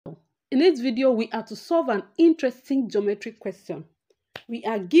In this video, we are to solve an interesting geometric question. We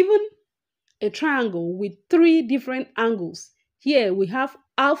are given a triangle with 3 different angles. Here we have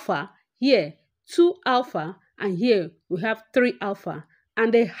alpha, here 2 alpha, and here we have 3 alpha.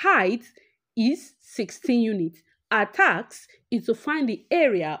 And the height is 16 units. Our task is to find the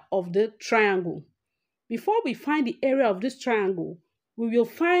area of the triangle. Before we find the area of this triangle, we will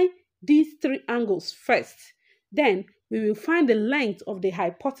find these 3 angles first. Then we will find the length of the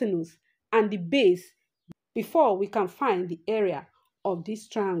hypotenuse and the base before we can find the area of this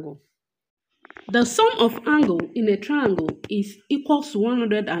triangle. The sum of angle in a triangle is equals to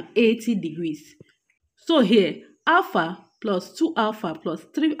 180 degrees. So here, alpha plus 2 alpha plus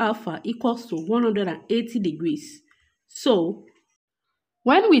 3 alpha equals to 180 degrees. So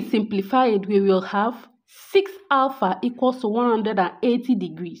when we simplify it, we will have 6 alpha equals to 180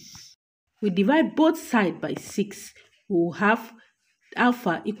 degrees. We divide both sides by 6. We will have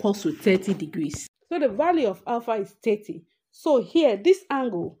alpha equals to 30 degrees. So the value of alpha is 30. So here, this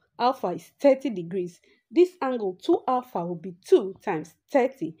angle, alpha is 30 degrees. This angle, 2 alpha, will be 2 times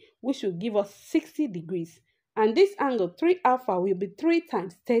 30, which will give us 60 degrees. And this angle, 3 alpha, will be 3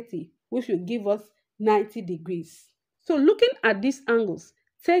 times 30, which will give us 90 degrees. So looking at these angles,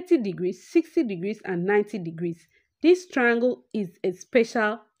 30 degrees, 60 degrees, and 90 degrees, this triangle is a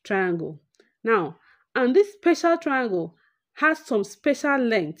special triangle. Now, and this special triangle has some special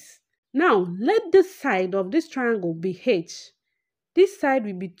lengths. Now, let this side of this triangle be h. This side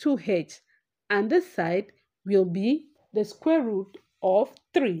will be 2h, and this side will be the square root of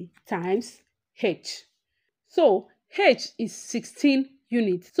 3 times h. So, h is 16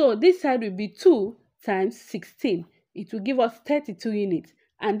 units. So, this side will be 2 times 16. It will give us 32 units.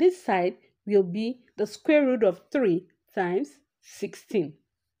 And this side will be the square root of 3 times 16.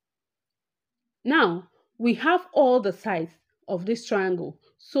 Now, we have all the sides of this triangle.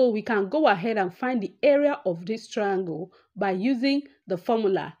 So we can go ahead and find the area of this triangle by using the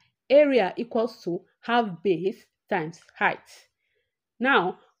formula area equals to half base times height.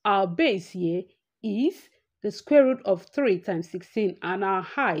 Now, our base here is the square root of 3 times 16 and our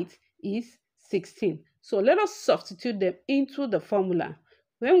height is 16. So let us substitute them into the formula.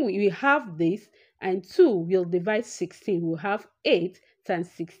 When we have this and 2 will divide 16, we'll have 8 times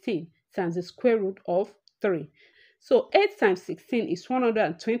 16 times the square root of 3. So 8 times 16 is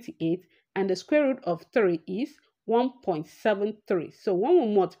 128 and the square root of 3 is 1.73. So when we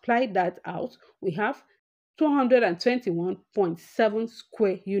multiply that out, we have 221.7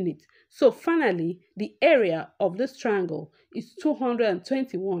 square units. So finally, the area of this triangle is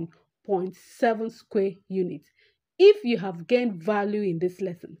 221.7 square units. If you have gained value in this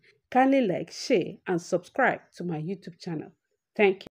lesson, kindly like, share, and subscribe to my YouTube channel. Thank you.